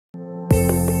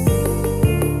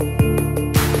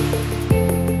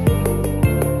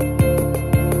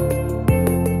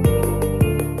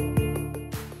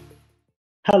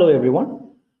Hello everyone.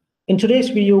 In today's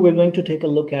video, we're going to take a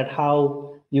look at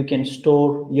how you can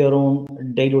store your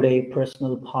own day-to-day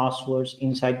personal passwords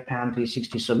inside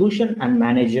PAM360 solution and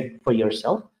manage it for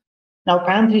yourself. Now,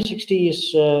 PAM360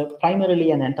 is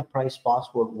primarily an enterprise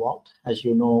password vault. As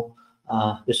you know,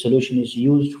 the solution is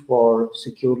used for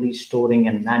securely storing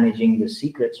and managing the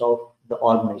secrets of the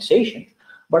organization.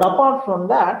 But apart from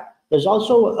that, there's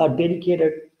also a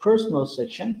dedicated personal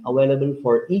section available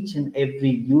for each and every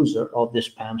user of this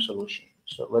PAM solution.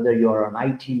 So whether you're an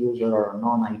IT user or a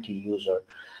non-IT user,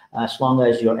 as long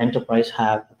as your enterprise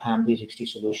have a PAM360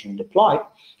 solution deployed,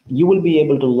 you will be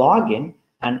able to log in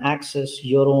and access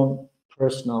your own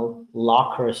personal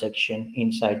locker section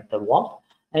inside the vault,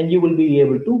 and you will be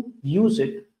able to use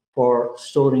it for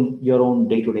storing your own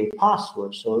day-to-day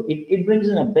passwords. So it brings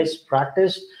in a best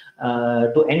practice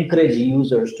to encourage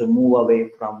users to move away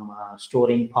from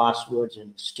storing passwords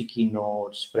in sticky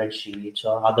notes, spreadsheets,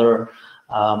 or other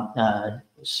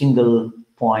single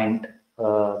point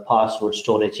password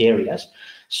storage areas.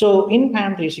 So in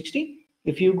PAM360,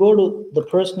 if you go to the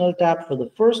personal tab for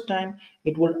the first time,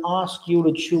 it will ask you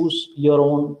to choose your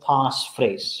own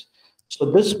passphrase. So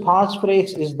this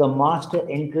passphrase is the master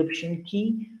encryption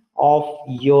key of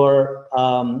your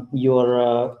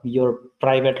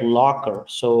private locker.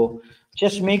 So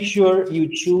just make sure you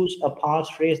choose a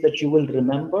passphrase that you will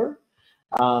remember.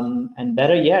 And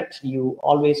better yet, you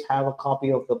always have a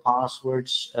copy of the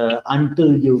passwords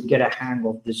until you get a hang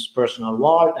of this personal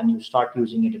vault and you start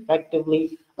using it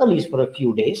effectively, at least for a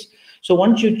few days. So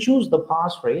once you choose the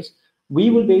passphrase, we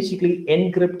will basically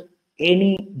encrypt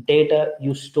any data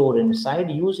you store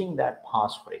inside using that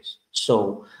passphrase.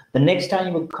 So the next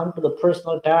time you come to the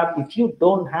personal tab, if you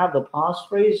don't have the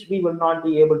passphrase, we will not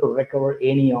be able to recover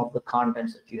any of the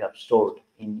contents that you have stored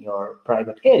in your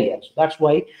private areas. So that's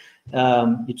why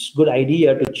it's a good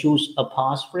idea to choose a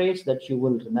passphrase that you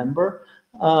will remember.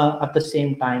 At the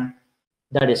same time,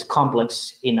 that is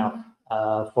complex enough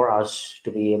for us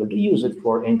to be able to use it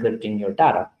for encrypting your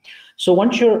data. So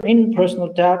once you're in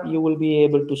personal tab, you will be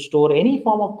able to store any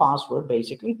form of password,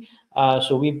 basically.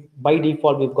 So by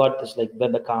default, we've got this like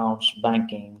web accounts,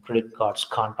 banking, credit cards,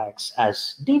 contacts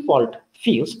as default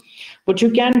fields, but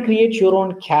you can create your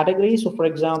own categories. So for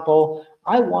example,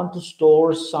 I want to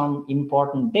store some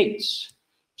important dates.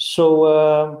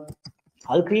 So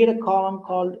I'll create a column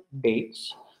called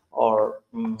dates, or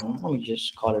let me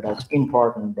just call it as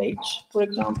important dates, for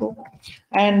example.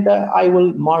 And I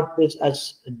will mark this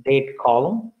as a date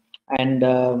column. And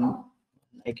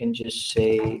I can just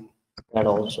say that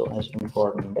also as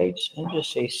important dates and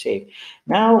just say save.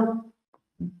 Now,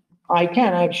 I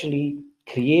can actually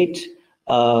create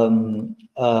a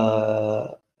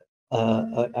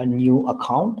new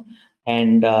account,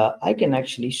 and I can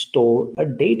actually store a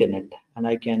date in it, and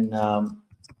I can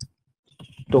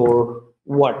store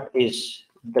what is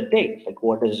the date, like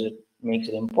what is it makes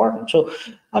it important. So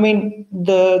I mean,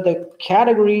 the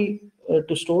category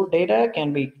to store data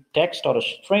can be text or a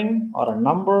string or a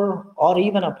number or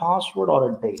even a password or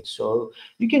a date. So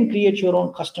you can create your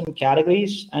own custom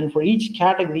categories, and for each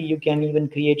category you can even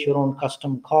create your own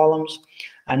custom columns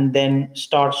and then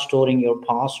start storing your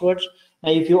passwords.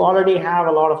 Now if you already have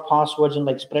a lot of passwords in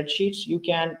like spreadsheets, you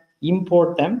can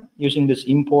import them using this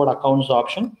import accounts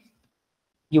option.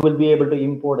 You will be able to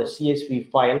import a CSV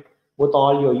file with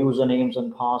all your usernames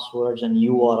and passwords and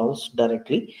URLs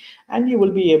directly, and you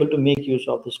will be able to make use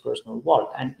of this personal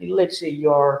vault. And let's say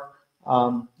you're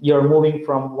moving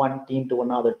from one team to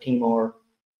another team, or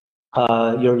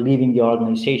you're leaving the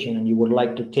organization and you would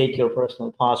like to take your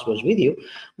personal passwords with you.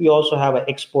 We also have an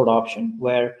export option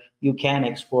where you can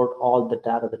export all the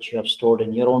data that you have stored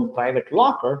in your own private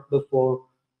locker before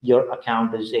your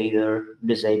account is either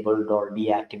disabled or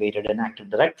deactivated in Active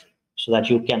Directory, so that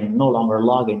you can no longer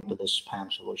log into this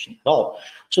PAM solution at all.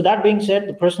 So that being said,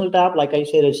 the personal tab, like I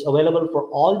said, is available for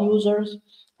all users,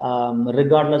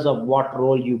 regardless of what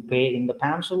role you play in the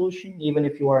PAM solution. Even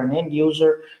if you are an end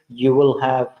user, you will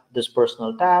have this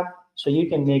personal tab, so you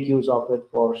can make use of it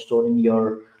for storing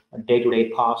your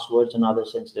day-to-day passwords and other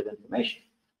sensitive information.